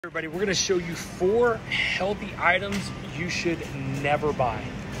Everybody, we're gonna show you 4 healthy items you should never buy.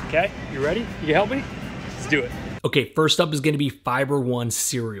 Okay, you ready? You can help me? Let's do it. Okay, first up is gonna be Fiber One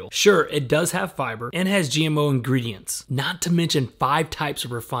cereal. Sure, it does have fiber and has GMO ingredients, not to mention 5 types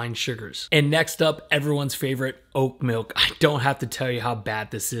of refined sugars. And next up, everyone's favorite, oat milk. I don't have to tell you how bad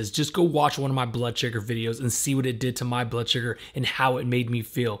this is. Just go watch one of my blood sugar videos and see what it did to my blood sugar and how it made me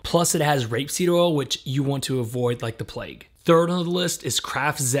feel. Plus it has rapeseed oil, which you want to avoid like the plague. Third on the list is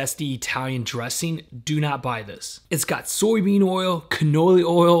Kraft Zesty Italian dressing. Do not buy this. It's got soybean oil, canola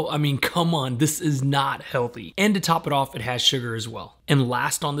oil. I mean, come on, this is not healthy. And to top it off, it has sugar as well. And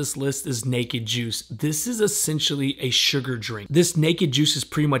last on this list is Naked Juice. This is essentially a sugar drink. This Naked Juice is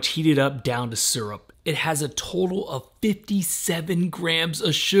pretty much heated up down to syrup. It has a total of 57 grams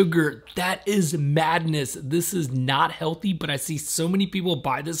of sugar. That is madness. This is not healthy, but I see so many people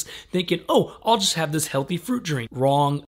buy this thinking, oh, I'll just have this healthy fruit drink. Wrong.